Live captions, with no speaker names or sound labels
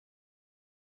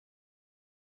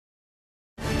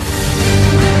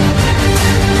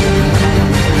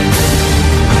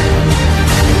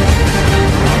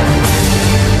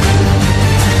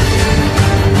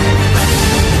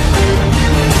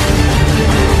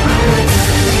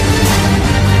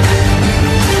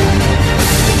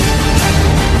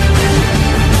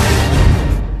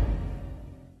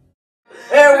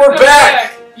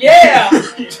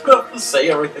say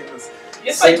everything at the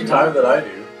Yes, same time that I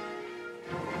do.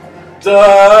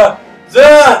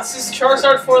 This is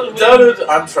Charizard for the win.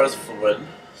 I'm Charizard for the win.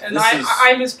 And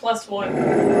I'm his +1.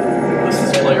 This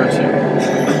is player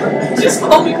 2. Just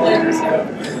call me player 2.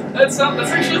 That's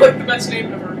actually like the best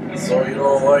name ever. So you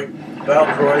know, like Battle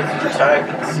Droids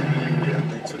Dragons.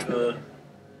 They took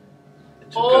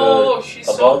she's a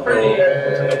so bongo, pretty.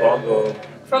 They took a bongo.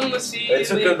 From the sea. They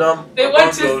took they a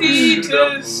went bongo to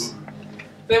Thetis.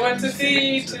 They went to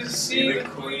Thetis to see the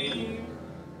queen.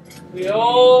 We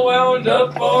all wound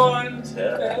up on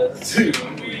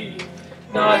Tatooine.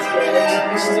 Not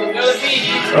yet. We still gotta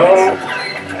beat.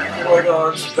 Oh my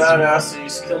god, it's badass. You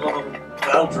just killed all the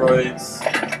Battle Droids.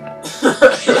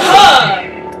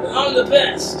 I'm the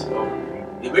best.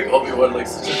 They make Obi-Wan like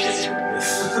such a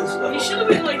idiot. He should have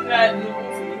been like that in the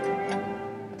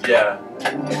movie. Yeah.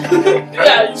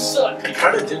 Yeah, you suck. He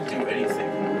kind of didn't do anything.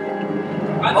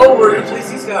 Oh, we're gonna place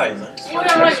these guys. Oh,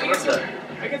 yeah, right.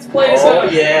 I get to play as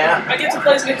yeah. I get to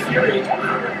play as Nick Fury.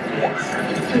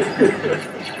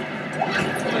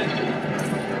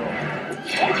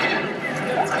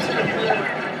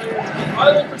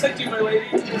 I will protect you, my lady.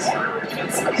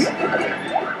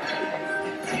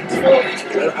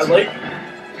 I like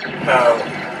how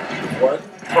one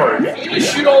part. You need to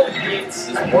shoot all the gates.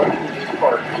 There's one unique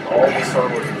part in all the Star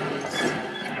Wars movies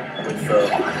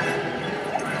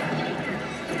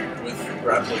with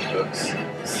grappling hooks.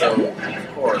 So of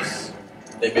course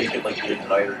they make it like the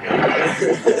entire game.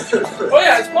 Oh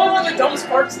yeah, it's probably one of the dumbest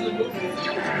parts in the movie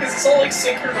because it's all like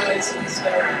synchronized and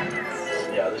stuff.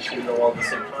 Yeah, they shoot them all at the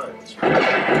same time.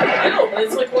 I know, but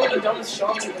it's like one of the dumbest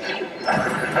shots in the movie.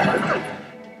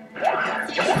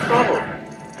 What's the problem?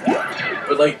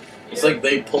 But like, it's like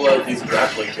they pull out these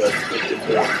grappling guns, but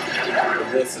in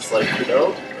this, it's like, you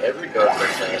know, every gun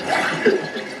does that.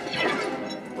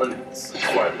 But it's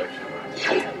fine, actually.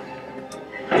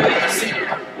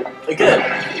 Again,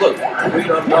 look, Green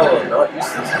Umbrella, not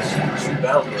used to shoot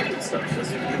battle droids and stuff, she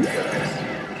doesn't even need guys.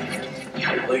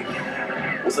 Like,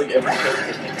 it's like every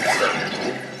character needs stuff.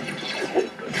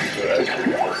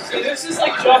 See, this is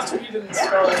like Joss Whedon in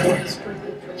Star Wars.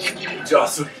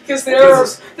 Joss Whedon. Because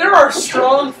there are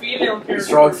strong female characters.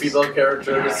 Strong female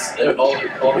characters. All the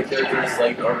characters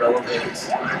like are relevant.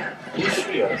 Who's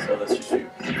shooting at us? Oh, that's just you.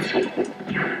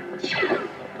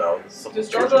 No. Does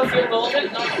Jar Jar feel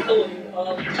relevant? Not really.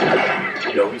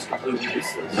 No, he's completely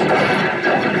useless. I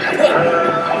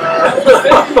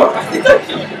think I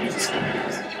killed him.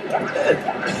 I'm dead.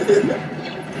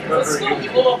 Let's go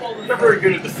blow up all the. You're very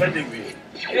good at defending me.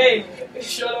 Hey,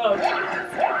 shut up.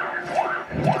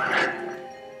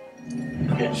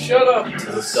 Okay. Shut up. This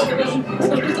is a selfish.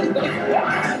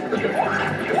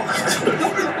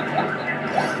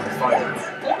 Fire.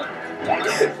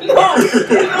 No!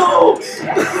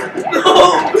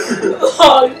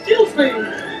 Oh, you killed me!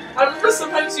 I remember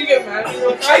sometimes you get mad and you're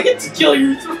like, I get to kill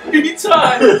you 3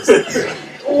 times!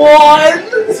 One!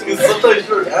 Because sometimes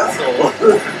you're an asshole.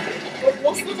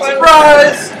 What's the final?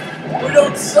 Surprise! We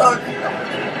don't suck!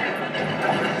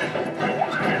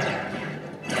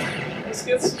 Let's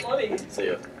get some money. See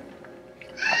ya.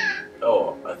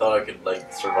 Oh, I thought I could,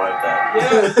 like, survive that.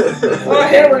 Yeah. Oh, I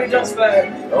hate when he does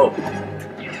that. Oh.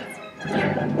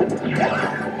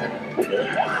 Okay.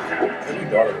 I think we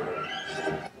got it already.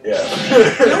 Yeah.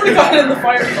 We already got it in the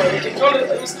firefight.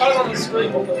 It was caught on the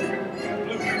screen, though.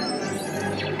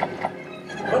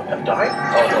 What? I'm dying?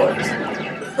 Oh, no, I just...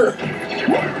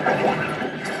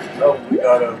 Oh, we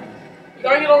got him. We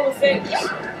gotta get all the things.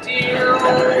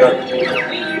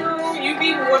 You be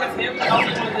one of him, I'll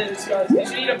be one of those guys. Because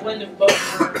you need a blend of both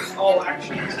for all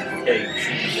actions. Yeah, you can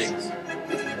shoot things.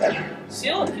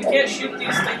 Seal, you can't shoot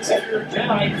these things if you're a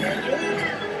Jedi, can you?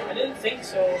 I didn't think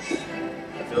so. I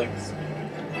feel like this...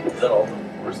 Is that all the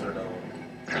worst or no?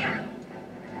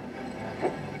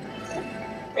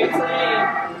 Wait for me.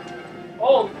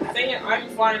 Oh, dang it, I'm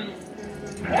fine.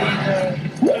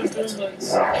 Those movements.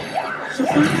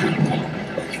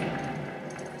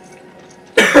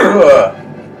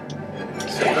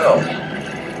 So, no.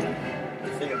 The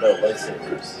thing about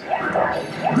lightsabers... I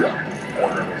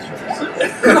don't know what's trying to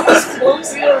say. Not as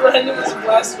clumsy or random as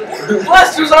blasters.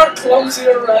 Blasters aren't clumsy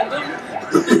or random.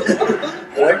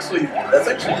 That's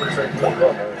actually pretty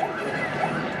well, right?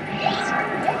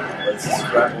 Let's just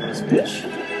grapple this bitch.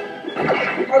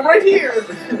 I'm right here.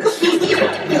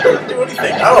 Don't do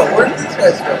anything. Oh, where did these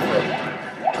guys come from?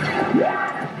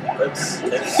 Thanks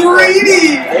 3D!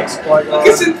 Thanks, Qui-Gon. Look,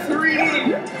 it's in 3D!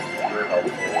 You're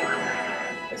helpful.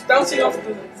 It's bouncing off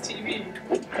the TV.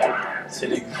 It's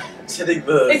hitting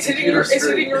the It's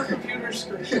hitting your computer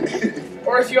screen.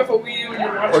 Or if you have a Wii U and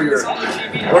you're watching this on the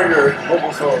TV. Or your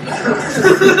mobile phone.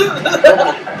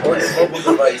 or your mobile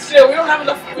device. Yeah, we don't have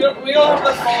enough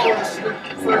followers for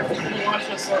people to watch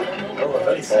us on our mobile I don't have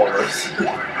any followers.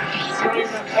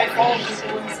 I follow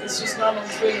people, it's just not on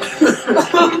Twitter.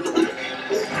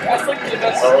 That's like the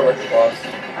best. Oh, like the boss.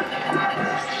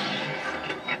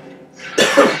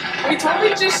 We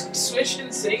totally just switched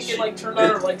in sync and like turned on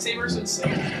our lightsabers in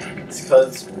sync. It's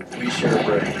because we share a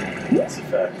brain. That's a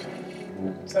fact.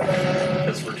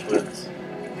 Because we're twins.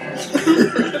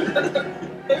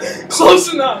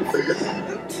 Close enough. We're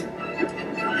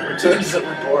twins that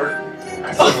were born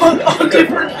on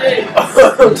different days.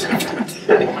 on different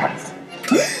days.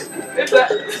 If that.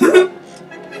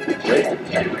 Wait.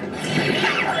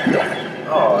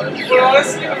 Oh, But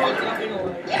honestly, we look nothing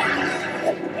alike.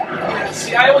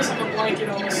 See, I was in the blanket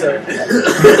on the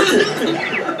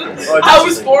I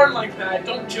was born like that,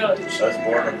 don't judge. I was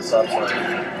born on the stop sign.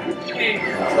 Hey, I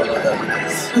don't know what that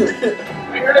means.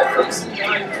 I heard it from some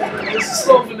guy who told me this is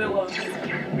so vanilla.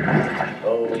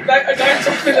 Oh. A guy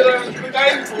told me that the guy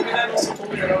who told me that also told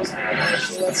me that I was vanilla,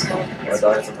 so that's not. I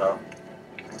died somehow.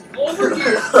 Over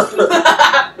here!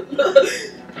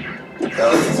 That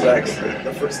was his accident.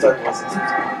 The first time wasn't.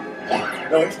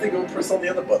 No, we have to go press all the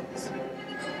other buttons.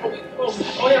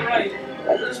 Oh yeah, right.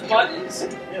 There's buttons?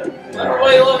 Yeah.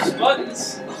 Everybody loves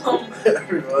buttons.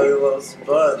 Everybody loves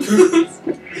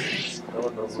buttons. No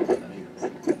one knows what that means.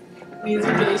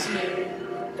 Neither does me.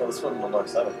 Oh, this one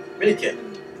unlocks that one. Minikit.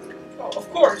 Oh, of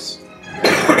course.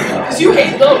 Because you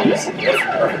hate those.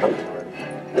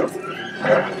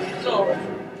 No.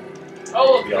 Oh,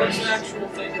 look, there's an actual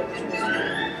thing that we're supposed to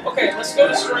do. Okay, let's go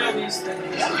destroy all these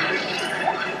things.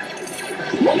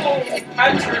 Oh,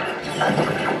 Patrick.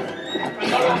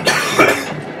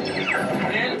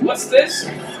 And what's this?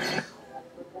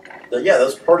 Yeah, that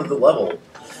was part of the level.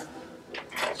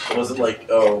 It wasn't like,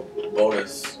 oh,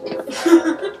 bonus.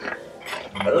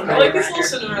 I don't know. I like these little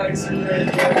cinematics.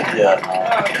 Yeah.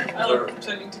 I like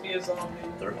pretending to be a zombie.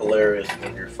 They're hilarious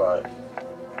when you're 5.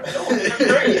 Oh, they're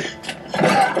great.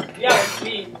 Yeah, like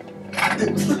me.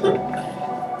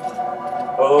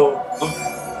 Oh, the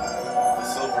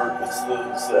silver, it's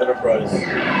the Enterprise.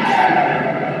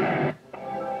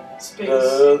 Space.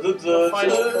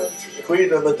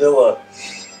 Queen Armadillo.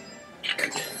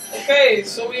 Okay,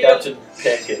 so we Captain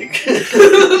Pancake.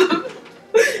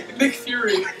 Nick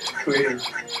Fury.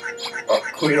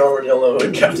 Queen Armadillo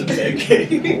and Captain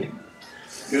Pancake.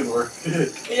 Good work.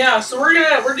 Yeah, so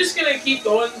we're just gonna keep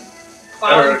going,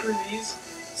 plowing through these.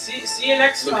 See you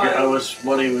next time. Look at how much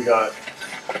money we got.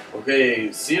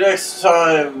 Okay, see you next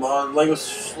time on Lego.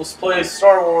 Let's play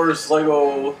Star Wars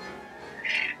Lego